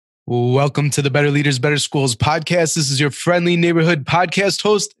Welcome to the Better Leaders, Better Schools podcast. This is your friendly neighborhood podcast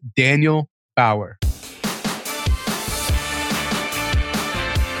host, Daniel Bauer.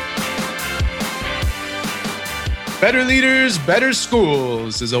 Better Leaders, Better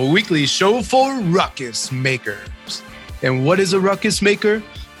Schools is a weekly show for ruckus makers. And what is a ruckus maker?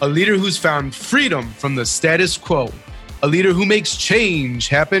 A leader who's found freedom from the status quo. A leader who makes change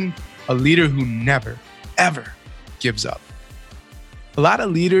happen. A leader who never, ever gives up. A lot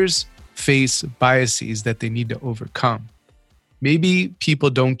of leaders face biases that they need to overcome. Maybe people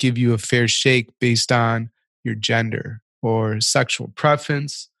don't give you a fair shake based on your gender or sexual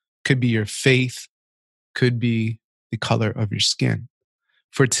preference. Could be your faith. Could be the color of your skin.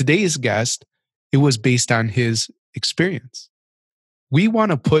 For today's guest, it was based on his experience. We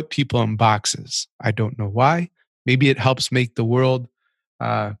want to put people in boxes. I don't know why. Maybe it helps make the world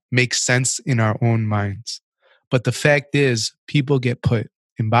make sense in our own minds. But the fact is, people get put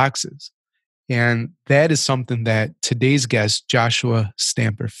in boxes. And that is something that today's guest, Joshua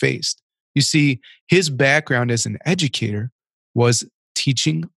Stamper, faced. You see, his background as an educator was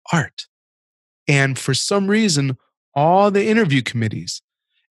teaching art. And for some reason, all the interview committees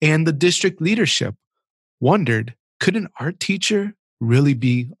and the district leadership wondered, could an art teacher really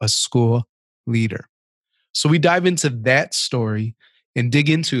be a school leader? So we dive into that story and dig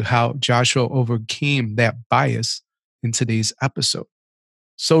into how Joshua overcame that bias in today's episode.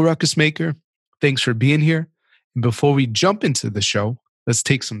 So, Ruckus Maker, thanks for being here. And before we jump into the show, let's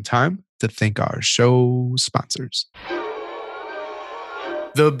take some time to thank our show sponsors.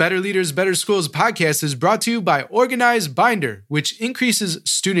 The Better Leaders, Better Schools podcast is brought to you by Organized Binder, which increases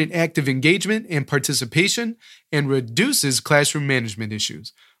student active engagement and participation and reduces classroom management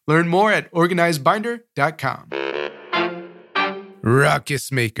issues. Learn more at organizedbinder.com.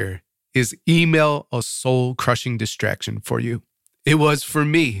 Ruckus Maker, is email a soul-crushing distraction for you? It was for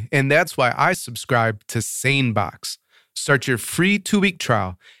me, and that's why I subscribe to SaneBox. Start your free 2-week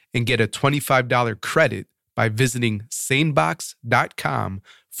trial and get a $25 credit by visiting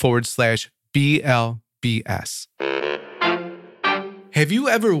sanebox.com/BLBS. Have you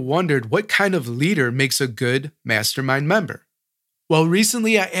ever wondered what kind of leader makes a good mastermind member? Well,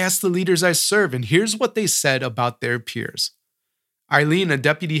 recently I asked the leaders I serve, and here's what they said about their peers. Eileen, a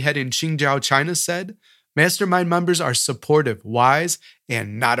deputy head in Qingdao, China, said, mastermind members are supportive, wise,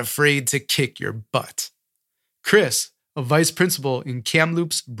 and not afraid to kick your butt. Chris, a vice principal in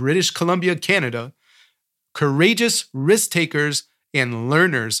Kamloops, British Columbia, Canada, courageous risk takers and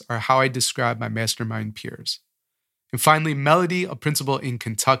learners are how I describe my mastermind peers. And finally, Melody, a principal in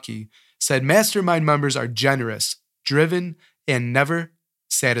Kentucky, said mastermind members are generous, driven, and never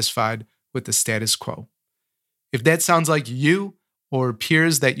satisfied with the status quo. If that sounds like you or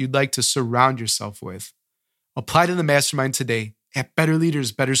peers that you'd like to surround yourself with, apply to the mastermind today at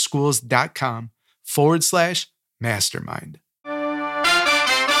betterleadersbetterschools.com/mastermind.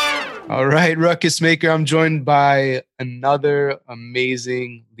 All right, Ruckus Maker, I'm joined by another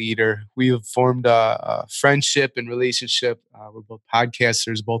amazing leader. We have formed a friendship and relationship. We're both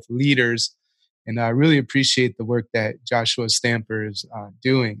podcasters, both leaders, and I really appreciate the work that Joshua Stamper is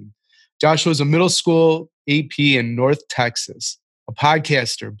doing. Joshua is a middle school AP in North Texas, a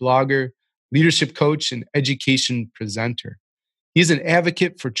podcaster, blogger, leadership coach, and education presenter. He's an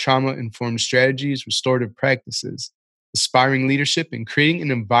advocate for trauma-informed strategies, restorative practices, aspiring leadership, and creating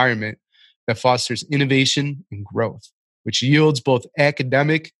an environment that fosters innovation and growth, which yields both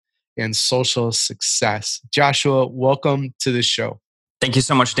academic and social success. Joshua, welcome to the show. Thank you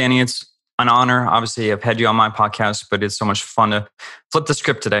so much, Danny. It's an honor. Obviously, I've had you on my podcast, but it's so much fun to flip the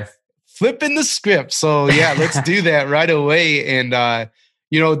script today. Flipping the script. So yeah, let's do that right away. And,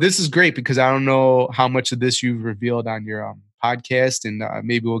 this is great because I don't know how much of this you've revealed on your podcast, and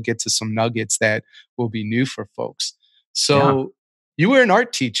maybe we'll get to some nuggets that will be new for folks. So you were an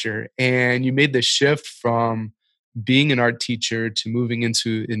art teacher and you made the shift from being an art teacher to moving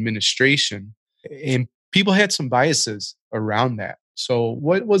into administration, and people had some biases around that. So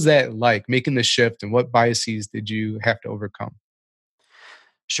what was that like, making the shift, and what biases did you have to overcome?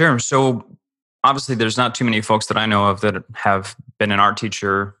 Sure. So obviously there's not too many folks that I know of that have been an art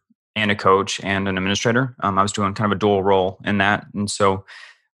teacher and a coach and an administrator. I was doing kind of a dual role in that. And so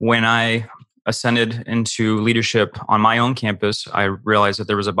when I ascended into leadership on my own campus, I realized that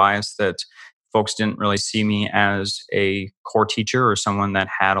there was a bias that folks didn't really see me as a core teacher or someone that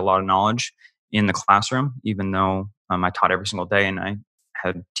had a lot of knowledge in the classroom, even though I taught every single day and I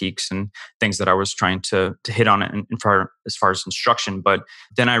had critiques and things that I was trying to hit on it as far as instruction. But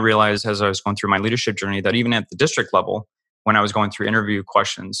then I realized as I was going through my leadership journey that even at the district level, when I was going through interview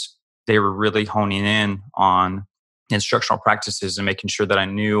questions, they were really honing in on instructional practices and making sure that I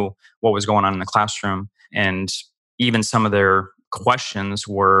knew what was going on in the classroom. And even some of their questions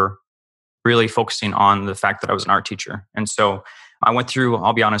were really focusing on the fact that I was an art teacher. And so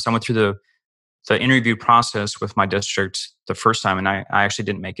I'll be honest, I went through the interview process with my district the first time, and I actually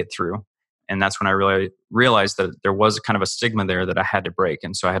didn't make it through. And that's when I really realized that there was kind of a stigma there that I had to break.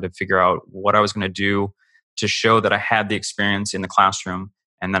 And so I had to figure out what I was going to do to show that I had the experience in the classroom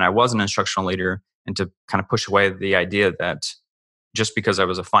and that I was an instructional leader, and to kind of push away the idea that just because I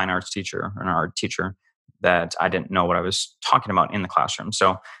was a fine arts teacher or an art teacher, that I didn't know what I was talking about in the classroom.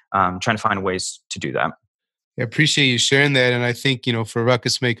 So trying to find ways to do that. I appreciate you sharing that. And I think, for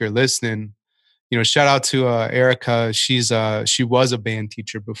Ruckus Maker listening, shout out to Erica. She was a band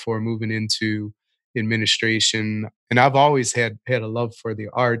teacher before moving into administration. And I've always had a love for the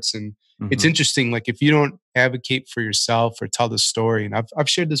arts. And it's interesting, like if you don't advocate for yourself or tell the story, and I've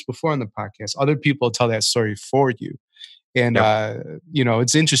shared this before on the podcast, other people tell that story for you. And,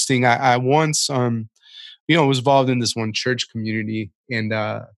 it's interesting. I once, was involved in this one church community, and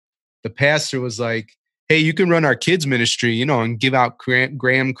the pastor was like, hey, you can run our kids ministry, and give out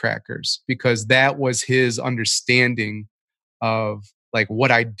graham crackers, because that was his understanding of like what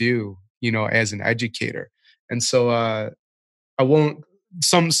I do, as an educator. And so I won't,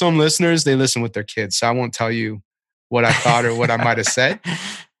 some listeners, they listen with their kids, so I won't tell you what I thought or what I might have said.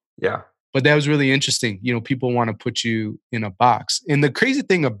 Yeah. But that was really interesting. People want to put you in a box. And the crazy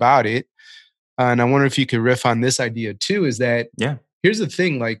thing about it, and I wonder if you could riff on this idea too, is that here's the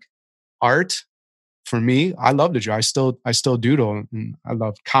thing, like art, for me, I love to draw. I still doodle, and I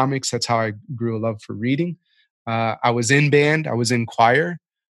love comics. That's how I grew a love for reading. I was in band. I was in choir.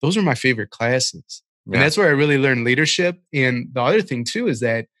 Those are my favorite classes. Yeah. And that's where I really learned leadership. And the other thing too is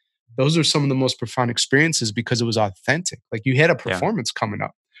that those are some of the most profound experiences because it was authentic. Like you had a performance coming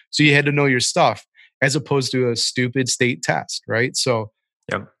up. So you had to know your stuff as opposed to a stupid state test, right? So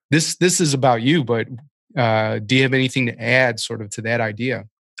this is about you, but do you have anything to add sort of to that idea?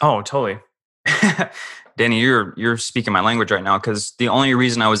 Oh, totally. Danny, you're speaking my language right now, because the only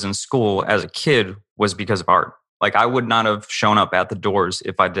reason I was in school as a kid was because of art. Like I would not have shown up at the doors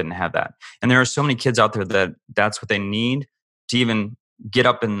if I didn't have that. And there are so many kids out there that's what they need to even get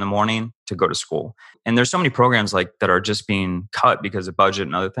up in the morning to go to school. And there's so many programs like that are just being cut because of budget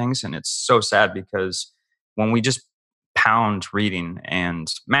and other things. And it's so sad, because when we just pound reading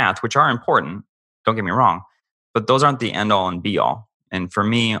and math, which are important, don't get me wrong, but those aren't the end all and be all. And for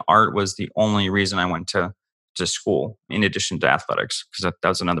me, art was the only reason I went to school, in addition to athletics, because that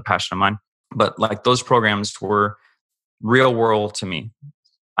was another passion of mine. But like those programs were real world to me.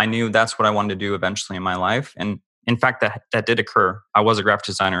 I knew that's what I wanted to do eventually in my life. And in fact, that did occur. I was a graphic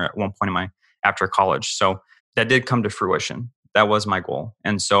designer at one point after college. So that did come to fruition. That was my goal.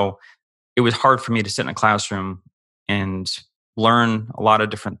 And so it was hard for me to sit in a classroom and learn a lot of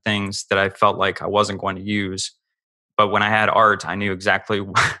different things that I felt like I wasn't going to use. But when I had art, I knew exactly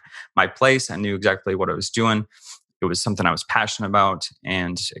my place. I knew exactly what I was doing. It was something I was passionate about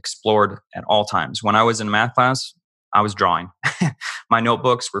and explored at all times. When I was in math class, I was drawing. My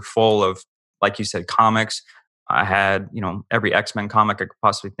notebooks were full of, like you said, comics. I had, every X-Men comic I could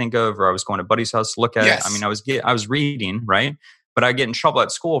possibly think of, or I was going to Buddy's house to look at it. I mean, I was reading, right? But I get in trouble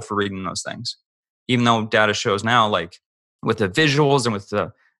at school for reading those things. Even though data shows now, like with the visuals and with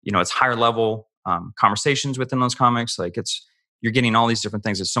the, it's higher level conversations within those comics, like you're getting all these different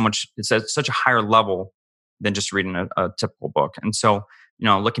things. It's at such a higher level than just reading a typical book. And so,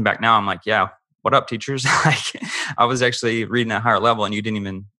 looking back now, I'm like, yeah, what up, teachers? Like I was actually reading at a higher level and you didn't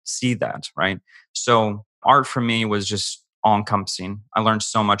even see that, right? So art for me was just all encompassing. I learned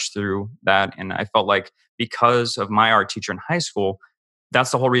so much through that. And I felt like because of my art teacher in high school,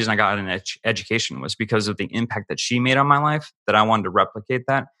 that's the whole reason I got an education, was because of the impact that she made on my life, that I wanted to replicate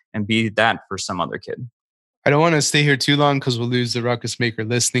that and be that for some other kid. I don't want to stay here too long because we'll lose the Ruckus Maker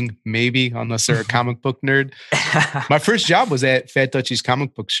listening, maybe, unless they're a comic book nerd. My first job was at Fat Dutchie's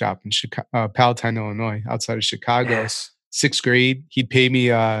comic book shop in Palatine, Illinois, outside of Chicago. Yes. 6th grade, he'd pay me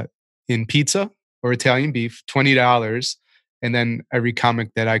in pizza or Italian beef, $20, and then every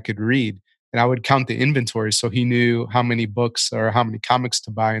comic that I could read. And I would count the inventory so he knew how many books or how many comics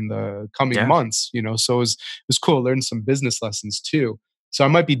to buy in the coming months, So it was cool. Learn some business lessons too. So I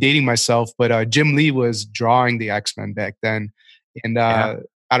might be dating myself, but Jim Lee was drawing the X-Men back then. And I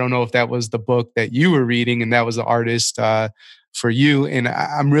don't know if that was the book that you were reading and that was the artist for you. And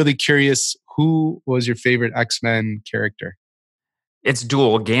I'm really curious, who was your favorite X-Men character? It's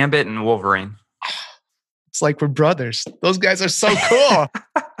dual, Gambit and Wolverine. It's like we're brothers. Those guys are so cool.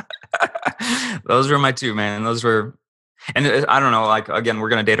 Those were my two, man. Those were And I don't know, like, again, we're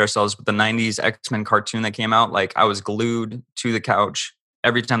going to date ourselves, but the 90s X-Men cartoon that came out, like, I was glued to the couch.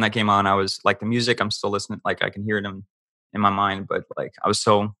 Every time that came on, I was like, the music, I'm still listening. Like, I can hear it in my mind, but like, I was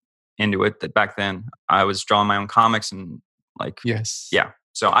so into it that back then I was drawing my own comics and like, Yes. yeah.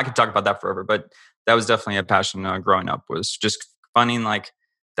 So I could talk about that forever, but that was definitely a passion growing up, was just finding like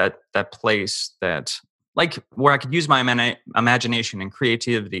that place that like where I could use my imagination and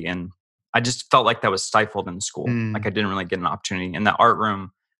creativity. And I just felt like that was stifled in school. Like Mm. I didn't really get an opportunity, and that art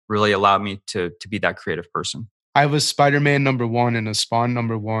room really allowed me to be that creative person. I have a Spider-Man #1 and a Spawn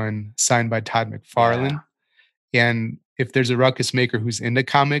 #1 signed by Todd Yeah. McFarlane. And if there's a ruckus maker who's into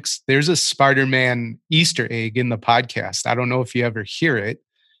comics, there's a Spider-Man Easter egg in the podcast. I don't know if you ever hear it,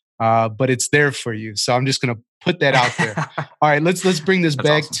 but it's there for you. So I'm just gonna put that out there. All right, let's bring this That's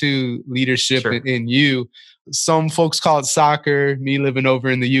back awesome. to leadership Sure. in you. Some folks call it soccer. Me living over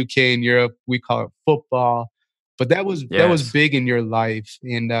in the UK and Europe, we call it football. But that was Yes. big in your life.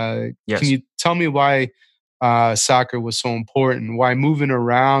 And can Yes. you tell me why soccer was so important? Why moving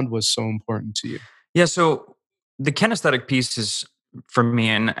around was so important to you? Yeah. So the kinesthetic piece is for me,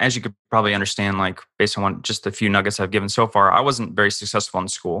 and as you could probably understand, like based on just the few nuggets I've given so far, I wasn't very successful in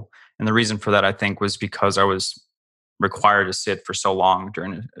school. And the reason for that, I think, was because I was required to sit for so long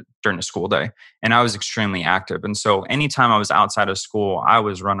during a school day, and I was extremely active. And so anytime I was outside of school, I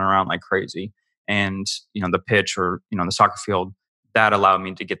was running around like crazy. And the pitch or the soccer field, that allowed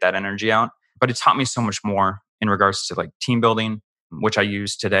me to get that energy out. But it taught me so much more in regards to like team building, which I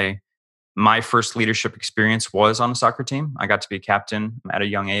use today. My first leadership experience was on a soccer team. I got to be captain at a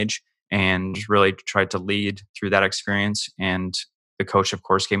young age and really tried to lead through that experience. And the coach, of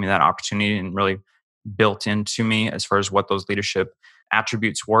course, gave me that opportunity and really built into me as far as what those leadership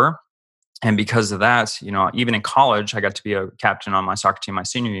attributes were. And because of that, even in college, I got to be a captain on my soccer team my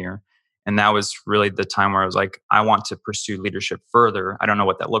senior year. And that was really the time where I was like, I want to pursue leadership further. I don't know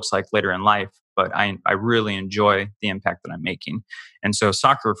what that looks like later in life, but I really enjoy the impact that I'm making. And so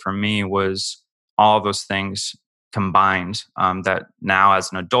soccer for me was all of those things combined, that now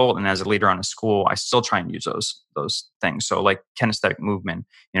as an adult and as a leader on a school, I still try and use those things. So like kinesthetic movement,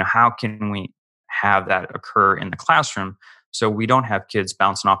 how can we have that occur in the classroom so we don't have kids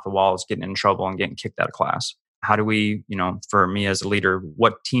bouncing off the walls, getting in trouble and getting kicked out of class? How do we, for me as a leader,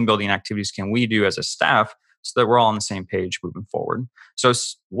 what team building activities can we do as a staff so that we're all on the same page moving forward? So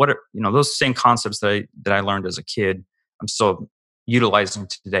what are, those same concepts that I learned as a kid, I'm still utilizing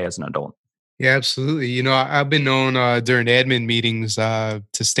today as an adult. Yeah, absolutely. I've been known during admin meetings to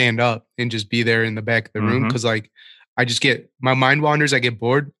stand up and just be there in the back of the room Hmm. because, like, I just get my mind wanders. I get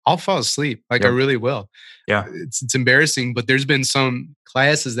bored. I'll fall asleep. Like, I Yep. really will. Yeah. It's embarrassing, but there's been some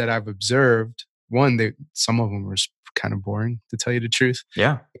classes that I've observed. One, some of them were kind of boring, to tell you the truth.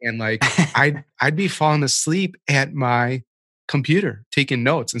 Yeah. And like, I'd be falling asleep at my computer taking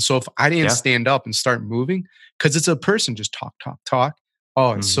notes. And so if I didn't Yeah. stand up and start moving, because it's a person just talk, talk, talk.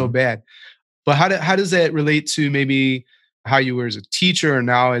 Oh, it's so Hmm. bad. But how does that relate to maybe how you were as a teacher or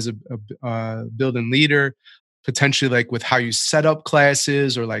now as a building leader, potentially like with how you set up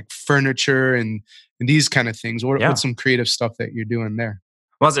classes or like furniture and these kind of things? What's Yeah. some creative stuff that you're doing there?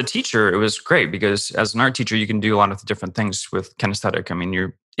 Well, as a teacher, it was great because as an art teacher, you can do a lot of different things with kinesthetic. I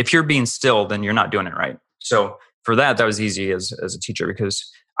mean, if you're being still, then you're not doing it right. So for that was easy as a teacher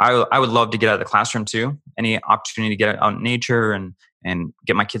because I would love to get out of the classroom too. Any opportunity to get out in nature and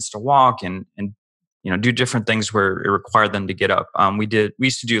get my kids to walk and do different things where it required them to get up. We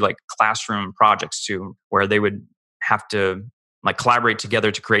used to do like classroom projects too, where they would have to like collaborate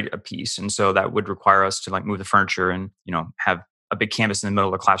together to create a piece, and so that would require us to like move the furniture and have a big canvas in the middle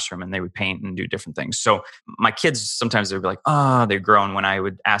of the classroom, and they would paint and do different things. So my kids sometimes they'd be like, they're grown when I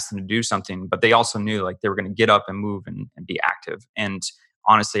would ask them to do something, but they also knew like they were going to get up and move and be active. And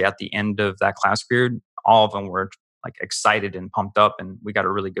honestly, at the end of that class period, all of them were like excited and pumped up, and we got a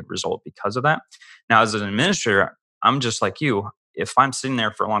really good result because of that. Now, as an administrator, I'm just like you. If I'm sitting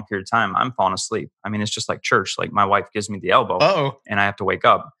there for a long period of time, I'm falling asleep. I mean, it's just like church. Like my wife gives me the elbow, Oh, and I have to wake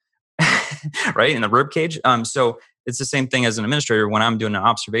up, right in the rib cage. So it's the same thing as an administrator. When I'm doing an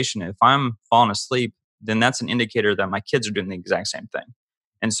observation, if I'm falling asleep, then that's an indicator that my kids are doing the exact same thing.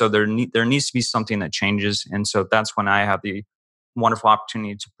 And so there needs to be something that changes. And so that's when I have the wonderful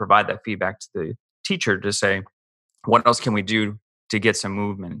opportunity to provide that feedback to the teacher to say, what else can we do to get some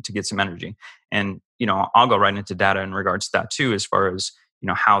movement, to get some energy? And I'll go right into data in regards to that too, as far as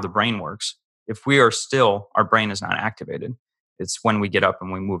how the brain works. If we are still, our brain is not activated. It's when we get up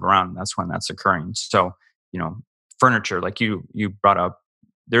and we move around, that's when that's occurring. So furniture, like you brought up,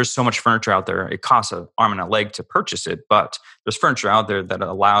 there's so much furniture out there. It costs an arm and a leg to purchase it, but there's furniture out there that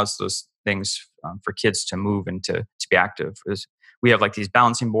allows those things for kids to move and to be active. We have like these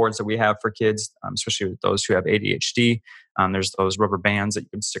balancing boards that we have for kids, especially with those who have ADHD. There's those rubber bands that you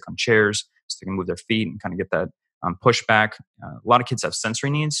can stick on chairs so they can move their feet and kind of get that pushback. A lot of kids have sensory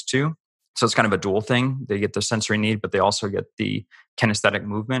needs too. So it's kind of a dual thing. They get the sensory need, but they also get the kinesthetic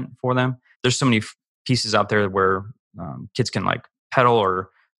movement for them. There's so many pieces out there where kids can like pedal or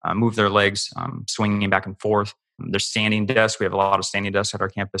move their legs, swinging back and forth. There's standing desks. We have a lot of standing desks at our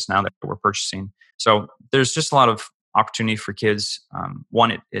campus now that we're purchasing. So there's just a lot of opportunity for kids.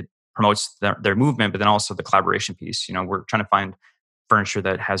 One, it promotes their movement, but then also the collaboration piece. We're trying to find furniture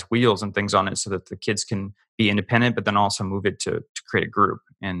that has wheels and things on it so that the kids can be independent, but then also move it to create a group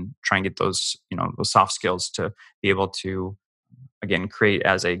and try and get those, those soft skills to be able to, again, create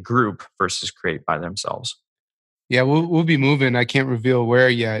as a group versus create by themselves. Yeah, we'll be moving. I can't reveal where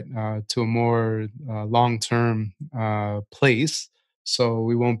yet, to a more long-term place. So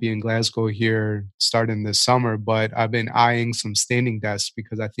we won't be in Glasgow here starting this summer, but I've been eyeing some standing desks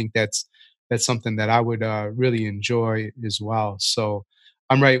because I think that's something that I would really enjoy as well. So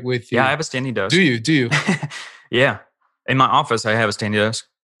I'm right with you. Yeah, I have a standing desk. Do you? Yeah. In my office, I have a standing desk.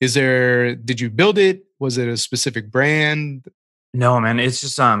 Did you build it? Was it a specific brand? No, man. It's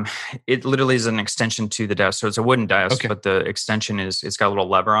just it literally is an extension to the desk. So it's a wooden desk, Okay. But the extension it's got a little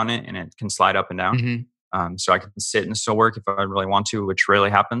lever on it and it can slide up and down. Mm-hmm. So I can sit and still work if I really want to, which rarely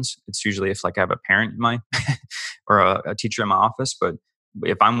happens. It's usually if like I have a parent in my or a teacher in my office. But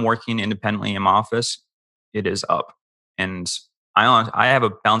if I'm working independently in my office, it is up. And I have a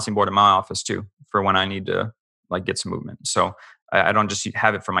balancing board in my office too for when I need to like get some movement. So I don't just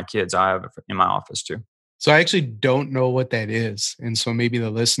have it for my kids. I have it in my office too. So I actually don't know what that is. And so maybe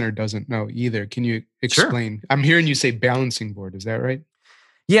the listener doesn't know either. Can you explain? Sure. I'm hearing you say balancing board. Is that right?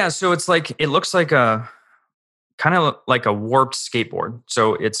 Yeah. So it's like, it looks like kind of like a warped skateboard.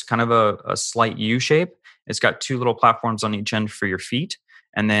 So it's kind of a slight U shape. It's got two little platforms on each end for your feet.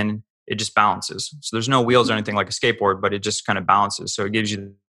 And then it just balances. So there's no wheels or anything like a skateboard, but it just kind of balances. So it gives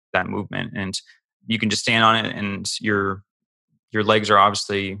you that movement. And you can just stand on it and your legs are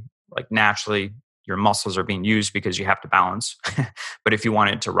obviously like naturally, your muscles are being used because you have to balance. But if you want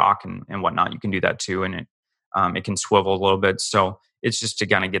it to rock and whatnot, you can do that too. And it can swivel a little bit. So it's just to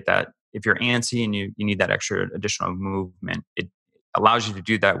kind of get that, if you're antsy and you need that extra additional movement, it allows you to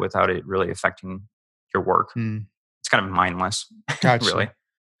do that without it really affecting your work. It's kind of mindless, Gotcha. Really.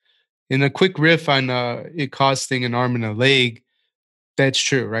 And a quick riff on it costing an arm and a leg. That's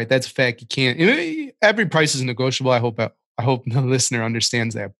true, right? That's a fact. You can't. Every price is negotiable. I hope the listener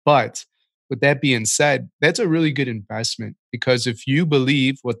understands that. But with that being said, that's a really good investment because if you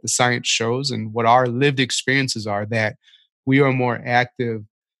believe what the science shows and what our lived experiences are, that we are more active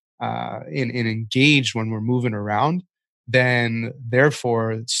and engaged when we're moving around, then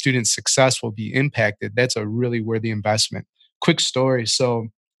therefore student success will be impacted. That's a really worthy investment. Quick story. So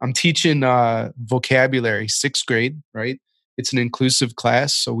I'm teaching vocabulary, 6th grade, right? It's an inclusive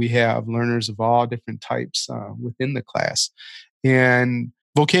class. So we have learners of all different types within the class. And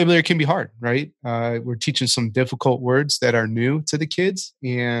vocabulary can be hard, right? We're teaching some difficult words that are new to the kids,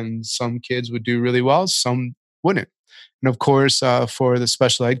 and some kids would do really well, some wouldn't. And of course, for the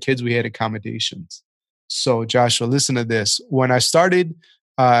special ed kids, we had accommodations. So Joshua, listen to this. When I started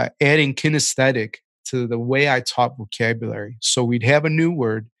adding kinesthetic to the way I taught vocabulary, so we'd have a new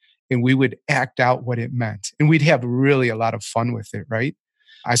word and we would act out what it meant. And we'd have really a lot of fun with it, right?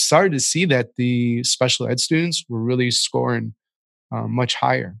 I started to see that the special ed students were really scoring much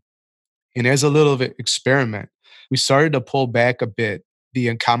higher. And as a little of an experiment, we started to pull back a bit the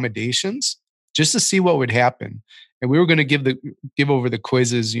accommodations just to see what would happen. And we were going to give over the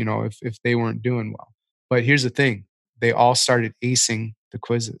quizzes, if they weren't doing well. But here's the thing. They all started acing the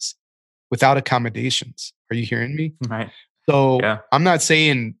quizzes without accommodations. Are you hearing me? Right. So yeah. I'm not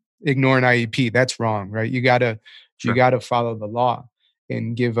saying ignore an IEP. That's wrong, right? You gotta follow the law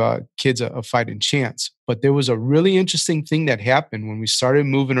and give kids a fighting chance. But there was a really interesting thing that happened when we started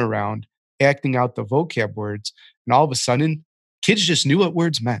moving around, acting out the vocab words, and all of a sudden, kids just knew what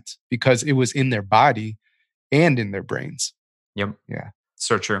words meant because it was in their body and in their brains. Yep. Yeah.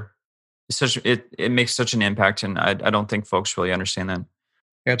 So true. It makes such an impact, and I don't think folks really understand that.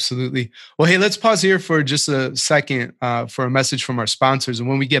 Absolutely. Well, hey, let's pause here for just a second for a message from our sponsors. And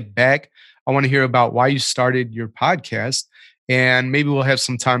when we get back, I want to hear about why you started your podcast. And maybe we'll have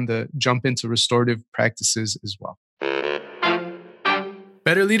some time to jump into restorative practices as well.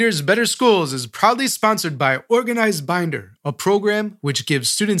 Better Leaders, Better Schools is proudly sponsored by Organized Binder, a program which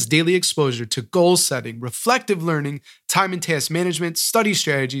gives students daily exposure to goal setting, reflective learning, time and task management, study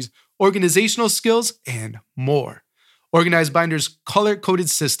strategies, organizational skills, and more. Organized Binder's color-coded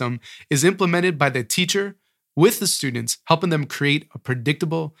system is implemented by the teacher with the students, helping them create a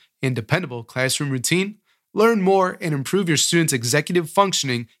predictable and dependable classroom routine. Learn more and improve your students' executive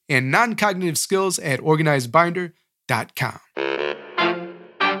functioning and non-cognitive skills at organizedbinder.com.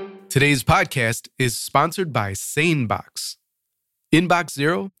 Today's podcast is sponsored by SaneBox. Inbox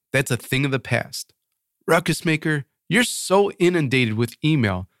Zero, that's a thing of the past. Ruckus Maker, you're so inundated with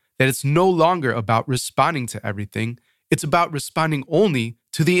email that it's no longer about responding to everything. It's about responding only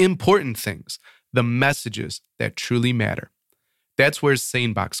to the important things, the messages that truly matter. That's where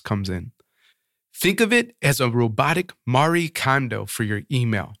SaneBox comes in. Think of it as a robotic Marie Kondo for your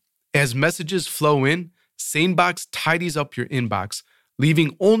email. As messages flow in, SaneBox tidies up your inbox,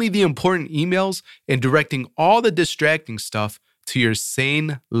 leaving only the important emails and directing all the distracting stuff to your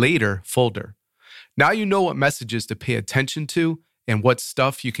Sane Later folder. Now you know what messages to pay attention to and what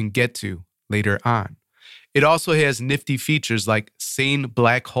stuff you can get to later on. It also has nifty features like Sane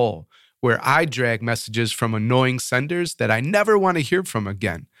Black Hole, where I drag messages from annoying senders that I never want to hear from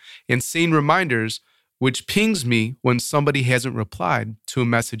again, and Sane Reminders, which pings me when somebody hasn't replied to a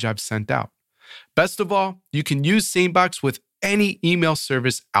message I've sent out. Best of all, you can use SaneBox with any email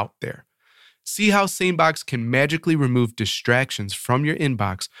service out there. See how SaneBox can magically remove distractions from your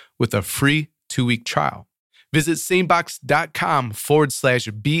inbox with a free 2-week trial. Visit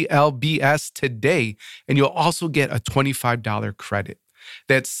sanebox.com/BLBS today, and you'll also get a $25 credit.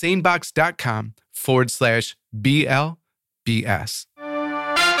 That's sanebox.com/BLBS.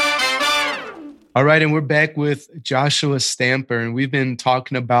 All right, and we're back with Joshua Stamper, and we've been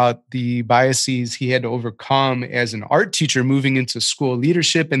talking about the biases he had to overcome as an art teacher moving into school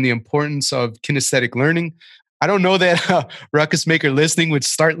leadership and the importance of kinesthetic learning. I don't know that Ruckus Maker listening would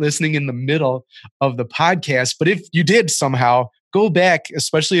start listening in the middle of the podcast, but if you did somehow, go back,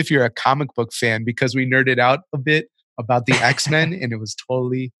 especially if you're a comic book fan, because we nerded out a bit about the X-Men and it was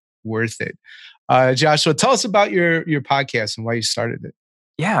totally worth it. Joshua, tell us about your podcast and why you started it.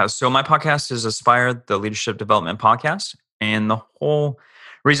 Yeah, so my podcast is Aspire, the Leadership Development Podcast. And the whole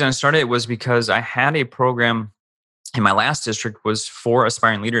reason I started it was because I had a program in my last district was for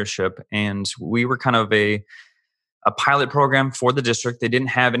aspiring leadership. And we were kind of a pilot program for the district. They didn't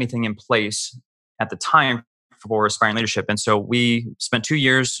have anything in place at the time for aspiring leadership. And so we spent 2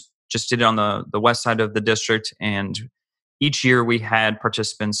 years, just did it on the west side of the district. And each year we had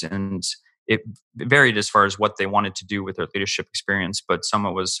participants, and it varied as far as what they wanted to do with their leadership experience. But some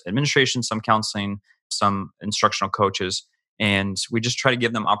it was administration, some counseling, some instructional coaches. And we just try to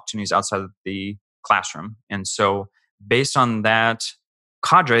give them opportunities outside of the classroom. And so based on that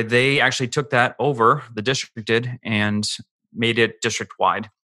cadre, they actually took that over, the district did, and made it district-wide,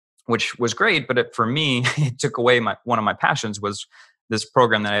 which was great. But for me, it took away one of my passions was this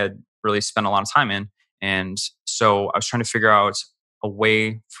program that I had really spent a lot of time in. And so I was trying to figure out a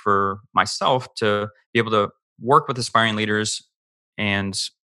way for myself to be able to work with aspiring leaders and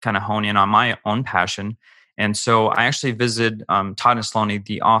kind of hone in on my own passion. And so I actually visited Todd Neslony,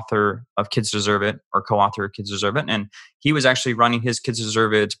 the author of Kids Deserve It, or co-author of Kids Deserve It. And he was actually running his Kids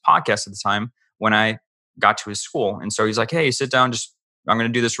Deserve It podcast at the time when I got to his school. And so he's like, hey, sit down, I'm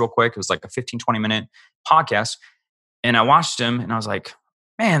going to do this real quick. It was like a 15, 20-minute podcast. And I watched him and I was like,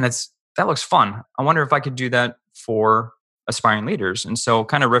 man, that looks fun. I wonder if I could do that for aspiring leaders. And so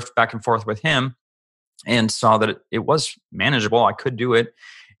kind of riffed back and forth with him and saw that it was manageable. I could do it.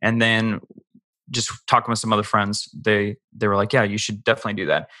 And then just talking with some other friends, they were like, yeah, you should definitely do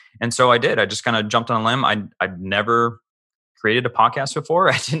that. And so I did. I just kind of jumped on a limb. I'd never created a podcast before.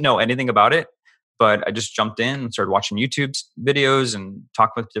 I didn't know anything about it, but I just jumped in and started watching YouTube videos and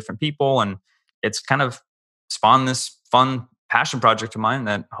talking with different people. And it's kind of spawned this fun passion project of mine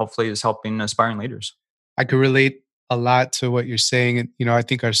that hopefully is helping aspiring leaders. I could relate a lot to what you're saying. And, I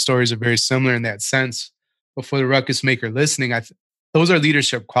think our stories are very similar in that sense. But for the Ruckus Maker listening, those are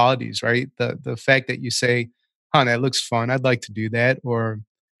leadership qualities, right? The fact that you say, that looks fun. I'd like to do that. Or,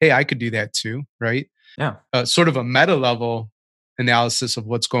 hey, I could do that too, right? Yeah. Sort of a meta level analysis of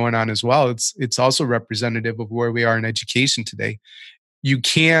what's going on as well. It's also representative of where we are in education today. You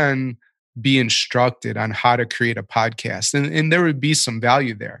can be instructed on how to create a podcast, and there would be some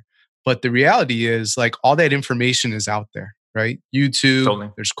value there. But the reality is, like, all that information is out there, right? YouTube,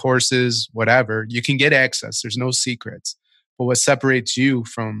 totally. There's courses, whatever. You can get access. There's no secrets. But what separates you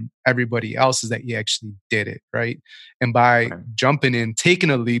from everybody else is that you actually did it, right? And by jumping in,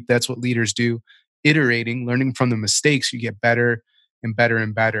 taking a leap, that's what leaders do, iterating, learning from the mistakes, you get better and better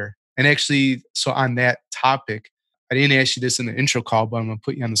and better. And actually, so on that topic, I didn't ask you this in the intro call, but I'm going to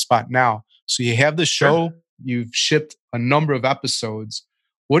put you on the spot now. So you have the show, You've shipped a number of episodes.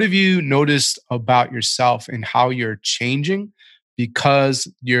 What have you noticed about yourself and how you're changing because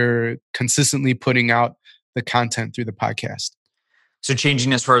you're consistently putting out the content through the podcast? So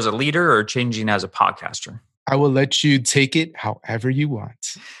changing as far as a leader or changing as a podcaster? I will let you take it however you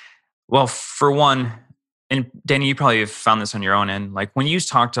want. Well, for one, and Danny, you probably have found this on your own end. Like when you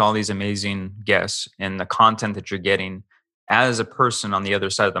talk to all these amazing guests and the content that you're getting as a person on the other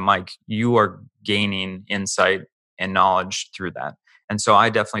side of the mic, you are gaining insight and knowledge through that. And so I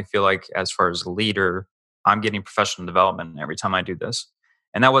definitely feel like, as far as a leader, I'm getting professional development every time I do this.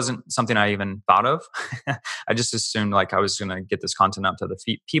 And that wasn't something I even thought of. I just assumed like I was going to get this content out to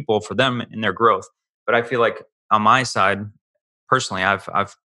the people for them in their growth. But I feel like on my side, personally,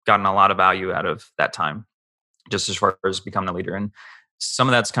 I've gotten a lot of value out of that time, just as far as becoming a leader. And some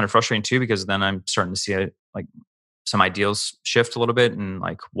of that's kind of frustrating too, because then I'm starting to see like some ideals shift a little bit and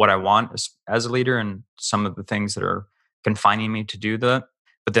like what I want as a leader and some of the things that are confining me to do that.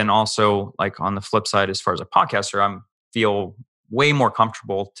 But then also like on the flip side, as far as a podcaster, I feel way more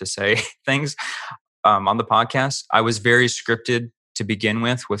comfortable to say things on the podcast. I was very scripted to begin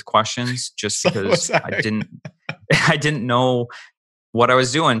with questions just because I didn't know what I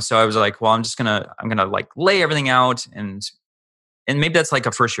was doing. So I was like, well, I'm gonna like lay everything out, and maybe that's like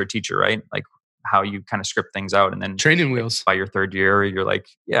a first year teacher, right? Like how you kind of script things out, and then training wheels. By your third year, you're like,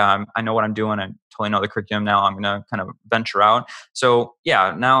 yeah, I know what I'm doing. I totally know the curriculum now. I'm gonna kind of venture out. So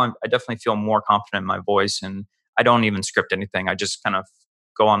yeah, now I definitely feel more confident in my voice, and I don't even script anything. I just kind of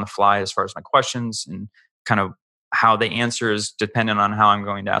go on the fly as far as my questions, and kind of how they answer is dependent on how I'm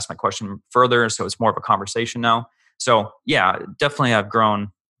going to ask my question further. So it's more of a conversation now. So yeah, definitely I've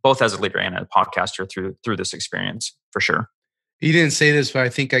grown both as a leader and a podcaster through this experience for sure. You didn't say this, but I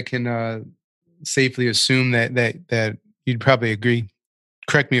think I can safely assume that you'd probably agree.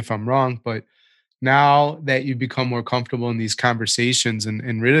 Correct me if I'm wrong, but now that you become more comfortable in these conversations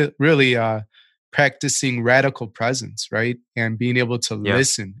and really practicing radical presence, right? And being able to Yeah.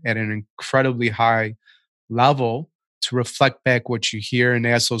 listen at an incredibly high level to reflect back what you hear and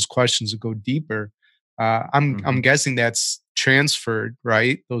ask those questions to go deeper. I'm guessing that's transferred,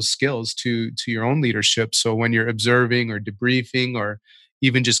 right? Those skills to your own leadership. So when you're observing or debriefing or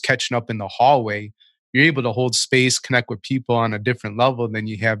even just catching up in the hallway, you're able to hold space, connect with people on a different level than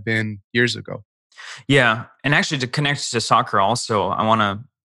you have been years ago. Yeah. And actually, to connect to soccer also, I want to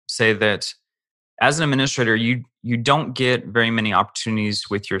say that as an administrator, you don't get very many opportunities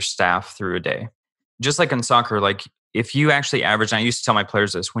with your staff through a day. Just like in soccer, like if you actually average, and I used to tell my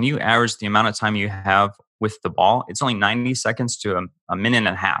players this, when you average the amount of time you have with the ball, it's only 90 seconds to a minute and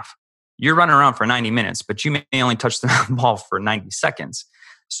a half. You're running around for 90 minutes, but you may only touch the ball for 90 seconds.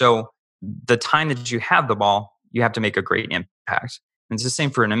 So the time that you have the ball, you have to make a great impact. And it's the same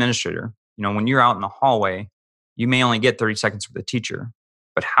for an administrator. You know, when you're out in the hallway, you may only get 30 seconds with a teacher,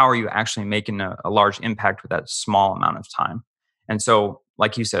 but how are you actually making a large impact with that small amount of time? And so,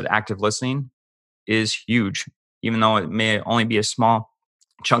 like you said, active listening is huge. Even though it may only be a small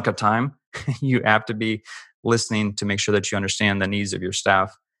chunk of time, you have to be listening to make sure that you understand the needs of your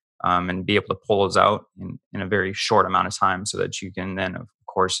staff, and be able to pull those out in a very short amount of time so that you can then, of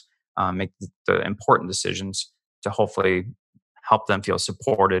course, make the important decisions to hopefully help them feel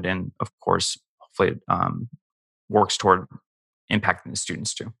supported, and of course, hopefully works toward impacting the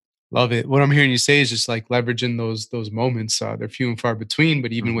students too. Love it. What I'm hearing you say is just like leveraging those moments. They're few and far between,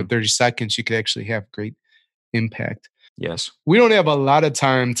 but even Hmm. with 30 seconds, you could actually have great impact. Yes. We don't have a lot of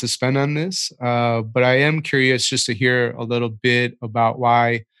time to spend on this, but I am curious just to hear a little bit about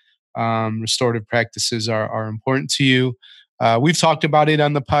why restorative practices are important to you. We've talked about it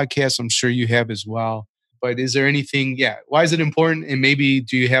on the podcast. I'm sure you have as well. But is there anything, why is it important? And maybe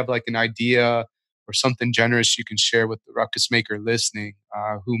do you have like an idea or something generous you can share with the ruckus maker listening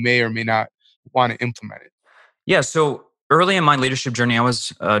who may or may not want to implement it? Yeah. So early in my leadership journey, I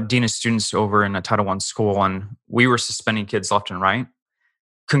was dean of students over in a Title I school, and we were suspending kids left and right.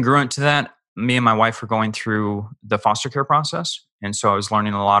 Congruent to that, me and my wife were going through the foster care process. And so I was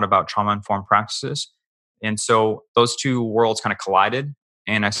learning a lot about trauma informed practices. And so those two worlds kind of collided.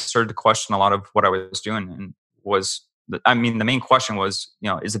 And I started to question a lot of what I was doing. And the main question was,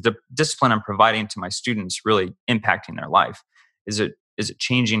 is the discipline I'm providing to my students really impacting their life? Is it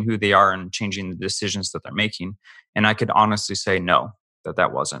changing who they are and changing the decisions that they're making? And I could honestly say no,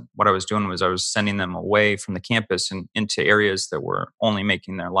 that wasn't. What I was doing was I was sending them away from the campus and into areas that were only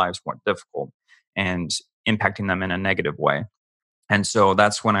making their lives more difficult and impacting them in a negative way. And so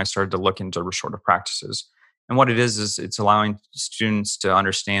that's when I started to look into restorative practices. And what it is it's allowing students to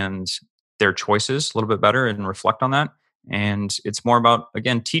understand their choices a little bit better and reflect on that. And it's more about,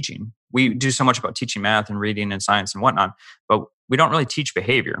 again, teaching. We do so much about teaching math and reading and science and whatnot, but we don't really teach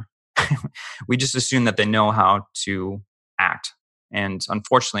behavior. We just assume that they know how to act. And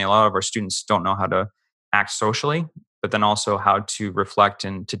unfortunately, a lot of our students don't know how to act socially, but then also how to reflect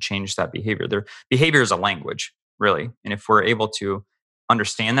and to change that behavior. Their behavior is a language, really. And if we're able to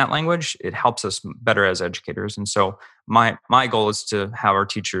understand that language, it helps us better as educators. And so my goal is to have our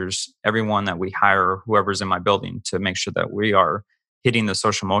teachers, everyone that we hire, whoever's in my building, to make sure that we are hitting the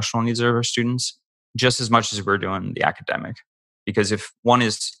social emotional needs of our students just as much as we're doing the academic. Because if one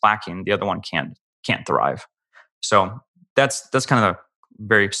is lacking, the other one can't thrive. So that's kind of a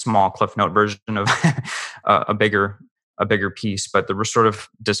very small Cliff Note version of a bigger piece. But the restorative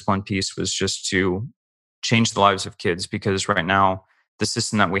discipline piece was just to change the lives of kids, because right now the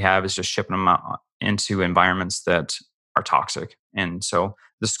system that we have is just shipping them out into environments that are toxic. And so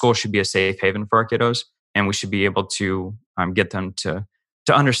the school should be a safe haven for our kiddos, and we should be able to get them to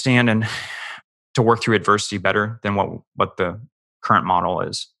understand and to work through adversity better than what the current model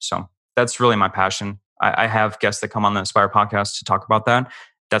is. So that's really my passion. I have guests that come on the Inspire podcast to talk about that.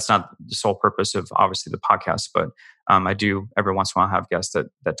 That's not the sole purpose of obviously the podcast, but I do every once in a while have guests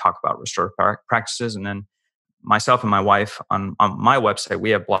that talk about restorative practices. And then myself and my wife on my website, we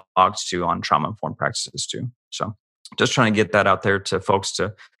have blogs too on trauma-informed practices too. So just trying to get that out there to folks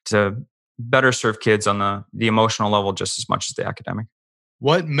to better serve kids on the emotional level just as much as the academic.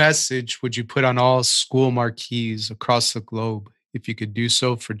 What message would you put on all school marquees across the globe if you could do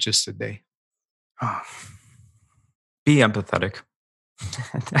so for just a day? Be empathetic.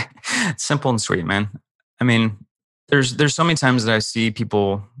 Simple and sweet, man. I mean, there's so many times that I see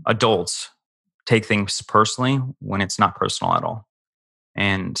people, adults, take things personally when it's not personal at all.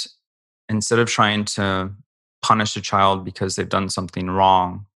 And instead of trying to punish a child because they've done something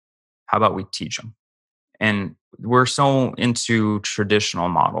wrong, how about we teach them? And we're so into traditional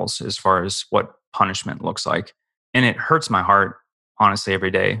models as far as what punishment looks like. And it hurts my heart, honestly,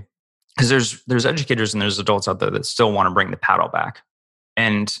 every day. Because there's educators and there's adults out there that still want to bring the paddle back.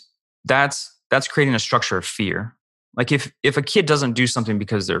 And that's creating a structure of fear. Like if a kid doesn't do something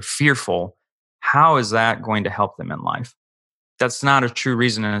because they're fearful, how is that going to help them in life? That's not a true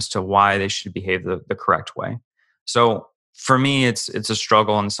reason as to why they should behave the correct way. So for me, it's a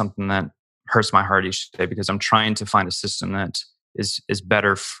struggle and something that hurts my heart each day, because I'm trying to find a system that is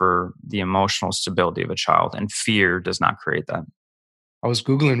better for the emotional stability of a child, and fear does not create that. I was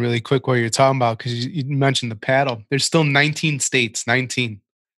Googling really quick what you're talking about, because you mentioned the paddle. There's still 19 states, 19,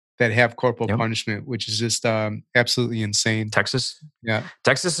 that have corporal punishment, which is just absolutely insane. Texas? Yeah.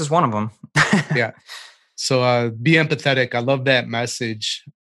 Texas is one of them. Yeah. So be empathetic. I love that message.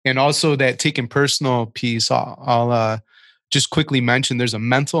 And also that taking personal piece, I'll just quickly mention there's a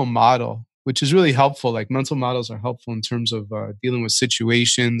mental model, which is really helpful. Like mental models are helpful in terms of dealing with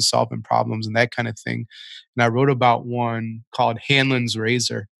situations, solving problems, and that kind of thing. And I wrote about one called Hanlon's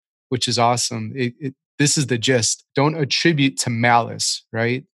Razor, which is awesome. This is the gist. Don't attribute to malice,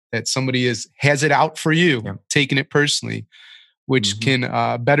 right? That somebody has it out for you, taking it personally, which can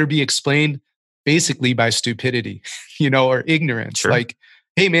better be explained basically by stupidity, or ignorance. Sure. Like,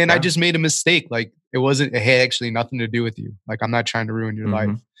 hey man, I just made a mistake. Like it had actually nothing to do with you. Like I'm not trying to ruin your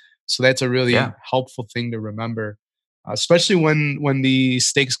life. So that's a really helpful thing to remember, especially when the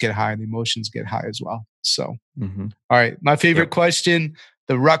stakes get high and the emotions get high as well. So, all right. My favorite question,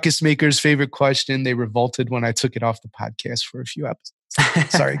 the Ruckus Makers' favorite question. They revolted when I took it off the podcast for a few episodes.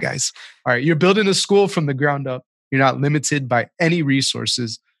 Sorry, guys. All right. You're building a school from the ground up. You're not limited by any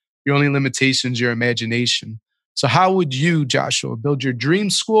resources. Your only limitation is your imagination. So how would you, Joshua, build your dream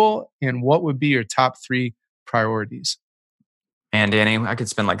school, and what would be your top 3 priorities? And Danny, I could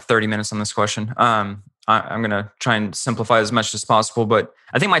spend like 30 minutes on this question. I'm going to try and simplify as much as possible, but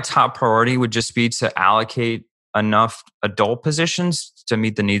I think my top priority would just be to allocate enough adult positions to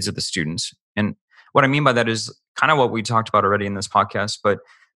meet the needs of the students. And what I mean by that is kind of what we talked about already in this podcast. But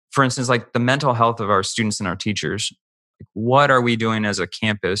for instance, like the mental health of our students and our teachers, what are we doing as a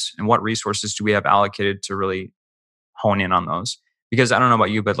campus, and what resources do we have allocated to really hone in on those? Because I don't know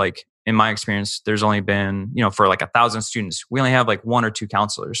about you, but like in my experience, there's only been, for like 1,000 students, we only have like 1 or 2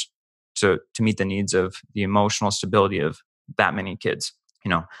 counselors to meet the needs of the emotional stability of that many kids,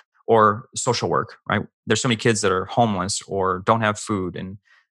 or social work, right? There's so many kids that are homeless or don't have food and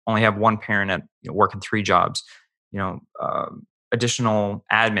only have one parent at working 3 jobs, additional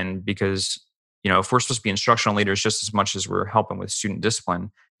admin, because, if we're supposed to be instructional leaders just as much as we're helping with student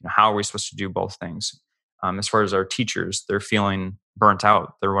discipline, how are we supposed to do both things? As far as our teachers, they're feeling burnt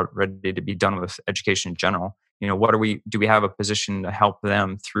out. They're ready to be done with education in general. Do we have a position to help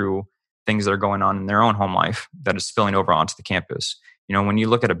them through things that are going on in their own home life that is spilling over onto the campus? When you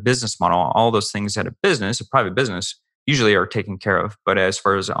look at a business model, all those things at a private business, usually are taken care of. But as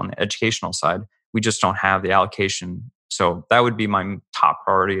far as on the educational side, we just don't have the allocation. So that would be my top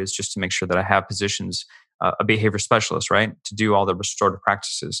priority, is just to make sure that I have positions, a behavior specialist, right, to do all the restorative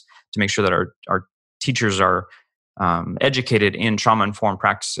practices, to make sure that our teachers are educated in trauma-informed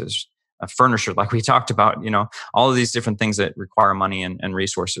practices, a furnisher, like we talked about, all of these different things that require money and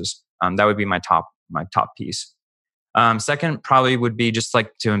resources. That would be my top piece. Second, probably would be just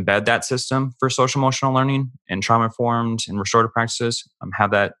like to embed that system for social emotional learning and trauma-informed and restorative practices.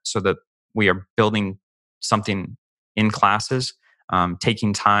 Have that so that we are building something in classes,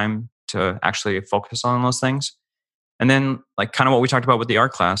 taking time to actually focus on those things. And then like kind of what we talked about with the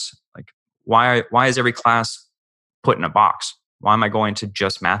art class, like why is every class put in a box? Why am I going to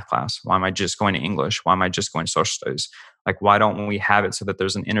just math class? Why am I just going to English? Why am I just going to social studies? Like, why don't we have it so that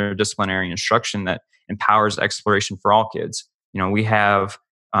there's an interdisciplinary instruction that empowers exploration for all kids? We have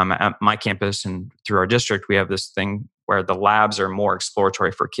at my campus and through our district, we have this thing where the labs are more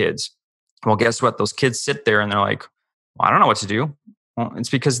exploratory for kids. Well, guess what? Those kids sit there and they're like, well, I don't know what to do. Well, it's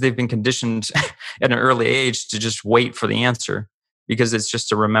because they've been conditioned at an early age to just wait for the answer, because it's just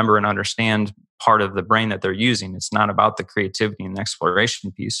to remember and understand part of the brain that they're using. It's not about the creativity and the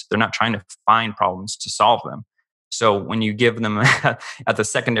exploration piece. They're not trying to find problems to solve them. So when you give them at the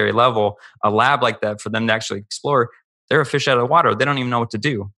secondary level a lab like that for them to actually explore, they're a fish out of the water. They don't even know what to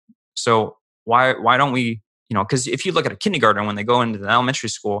do. So why don't we, because if you look at a kindergarten, when they go into the elementary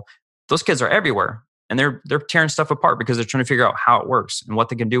school, those kids are everywhere and they're tearing stuff apart because they're trying to figure out how it works and what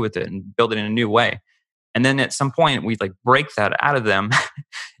they can do with it and build it in a new way. And then at some point we like break that out of them.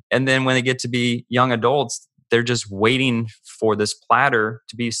 And then when they get to be young adults, they're just waiting for this platter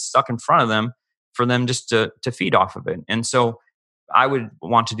to be stuck in front of them for them just to feed off of it. And so I would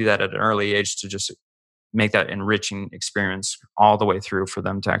want to do that at an early age to just make that enriching experience all the way through for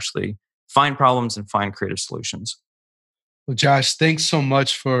them to actually find problems and find creative solutions. Well, Josh, thanks so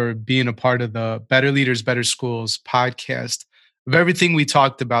much for being a part of the Better Leaders, Better Schools podcast. Of everything we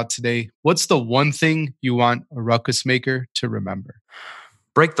talked about today, what's the one thing you want a ruckus maker to remember?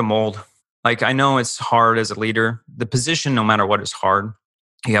 Break the mold. Like, I know it's hard as a leader. The position, no matter what, is hard.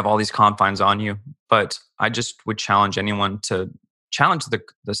 You have all these confines on you, but I just would challenge anyone to challenge the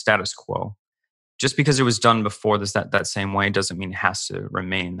status quo. Just because it was done before that same way doesn't mean it has to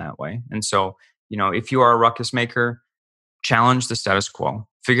remain that way. And so, if you are a ruckus maker, challenge the status quo.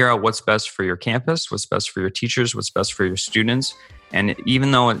 Figure out what's best for your campus, what's best for your teachers, what's best for your students. And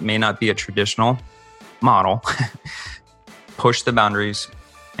even though it may not be a traditional model, push the boundaries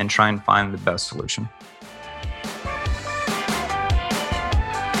and try and find the best solution.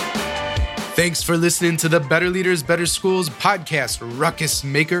 Thanks for listening to the Better Leaders, Better Schools podcast, Ruckus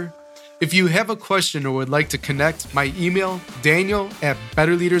Maker. If you have a question or would like to connect, my email,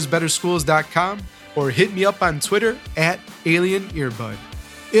 daniel@betterleadersbetterschools.com, or hit me up on Twitter @AlienEarbud.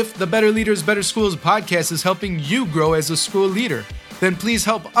 If the Better Leaders, Better Schools podcast is helping you grow as a school leader, then please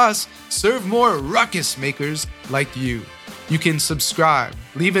help us serve more ruckus makers like you. You can subscribe,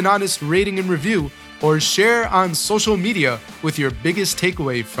 leave an honest rating and review, or share on social media with your biggest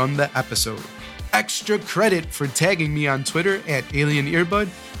takeaway from the episode. Extra credit for tagging me on Twitter @AlienEarbud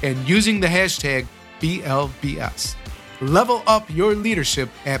and using the hashtag BLBS. Level up your leadership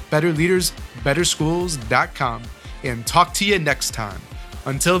at betterleadersbetterschools.com and talk to you next time.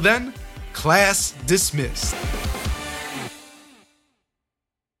 Until then, class dismissed.